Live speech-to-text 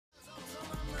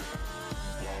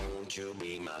Won't you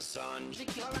be my sun?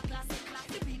 You're a classic,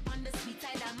 the beat on the sweet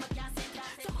side, I'm a classic.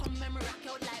 So come and rock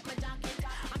out like my jacket.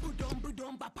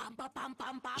 Boom, ba pam, ba pam,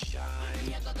 pam, pam. Shine.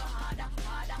 You go harder,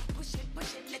 harder. Push it,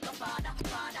 little farther,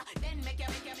 farther. Then make it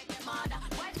harder.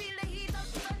 Why feel the heat of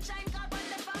sunshine, God on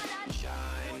the father?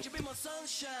 Shine. Won't you be my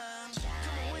sunshine?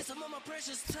 Come away some of my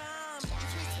precious time. Your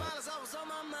sweet smile is always on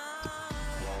my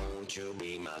mind. Won't you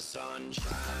be my sunshine?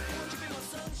 Won't you be my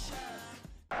sunshine?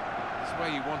 It's where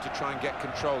you want to try and get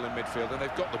control in midfield, and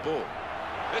they've got the ball.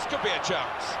 This could be a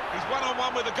chance. He's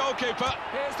one-on-one with the goalkeeper.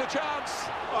 Here's the chance.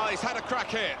 Oh, he's had a crack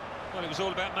here. Well, it was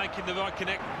all about making the right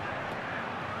connect.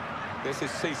 This is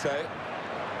Cisse.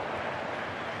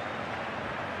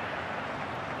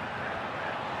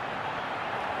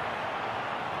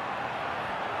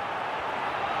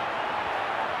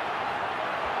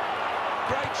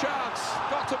 Great chance.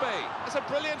 Got to be. That's a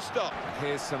brilliant stop.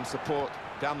 Here's some support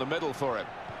down the middle for him.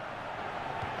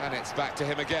 And it's back to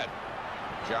him again.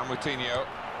 João Moutinho.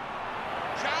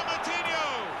 João Moutinho!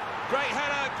 Great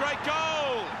header, great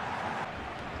goal!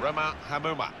 Roma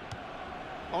Hamuma.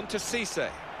 On to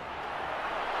Cisse.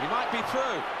 He might be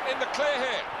through. In the clear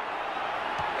here.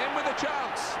 In with a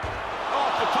chance.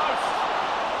 Off the post.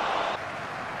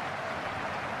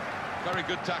 Very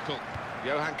good tackle.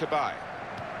 Johan Cabaye.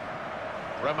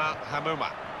 Roma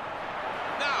Hamuma.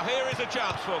 Now here is a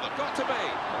chance for them. Got to be.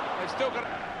 They've still got...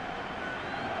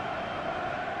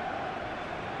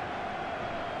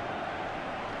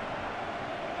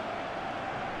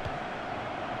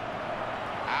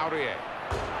 Aurier.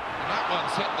 And that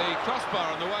one's hit the crossbar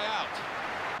on the way out.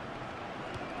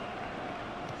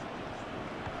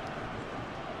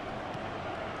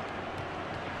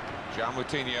 João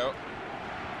Moutinho.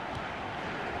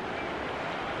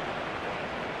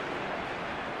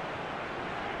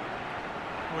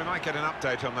 We might get an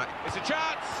update on that. It's a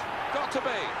chance! Got to be!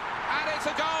 And it's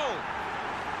a goal!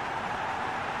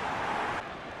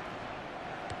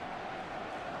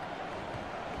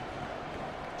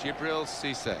 Djibril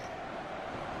Cisse.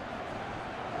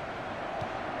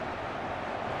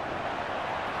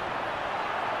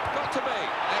 Got to be!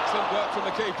 Excellent work from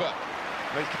the keeper.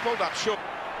 He's pulled up short.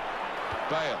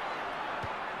 Bale.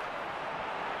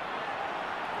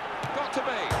 Got to be!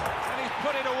 And he's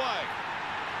put it away.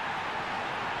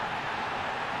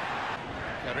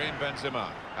 Karim Benzema.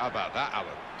 How about that,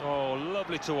 Alan? Oh,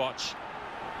 lovely to watch.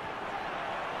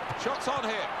 Shots on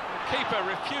here. The keeper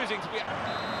refusing to be...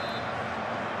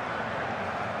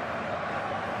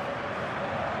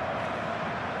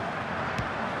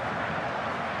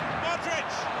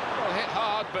 Well, hit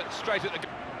hard, but straight at the...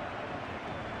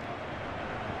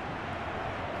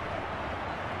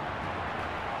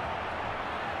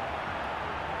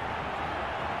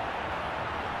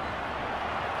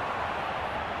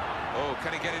 Oh,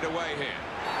 can he get it away here?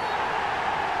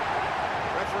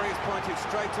 Referee's pointed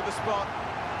straight to the spot.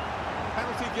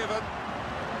 Penalty given.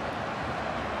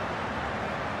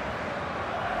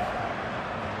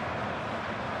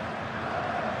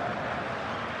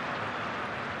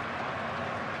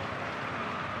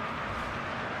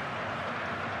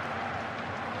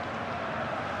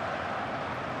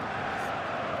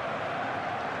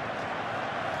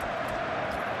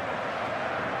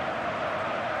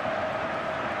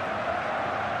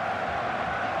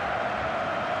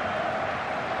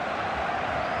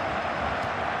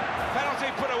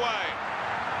 Put away.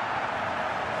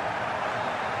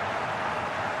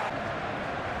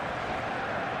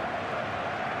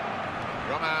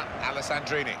 Roma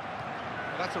Alessandrini.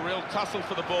 Well, that's a real tussle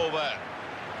for the ball there.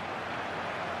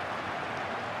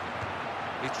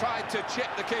 He tried to chip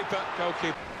the keeper.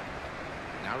 Goalkeeper.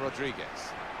 Now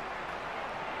Rodriguez.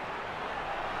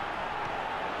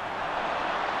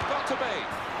 Got to be.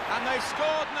 And they've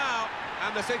scored now.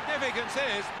 And the significance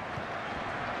is...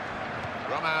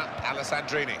 Roma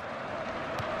Alessandrini.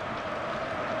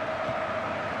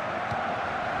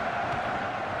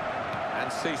 And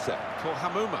Cisse for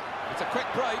Hamuma. It's a quick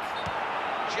break.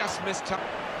 Just missed time.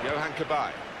 Johan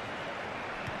Cabaye.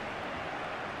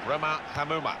 Roma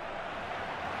Hamuma.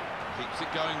 Keeps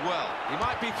it going well. He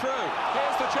might be through.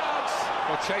 Here's the chance.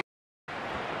 Or chase.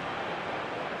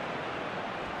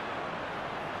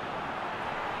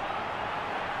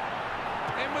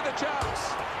 In with a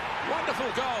chance.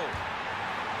 Wonderful goal.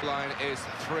 Line is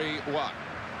 3-1.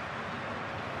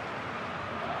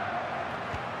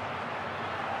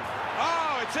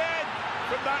 Oh, it's in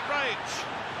from that range.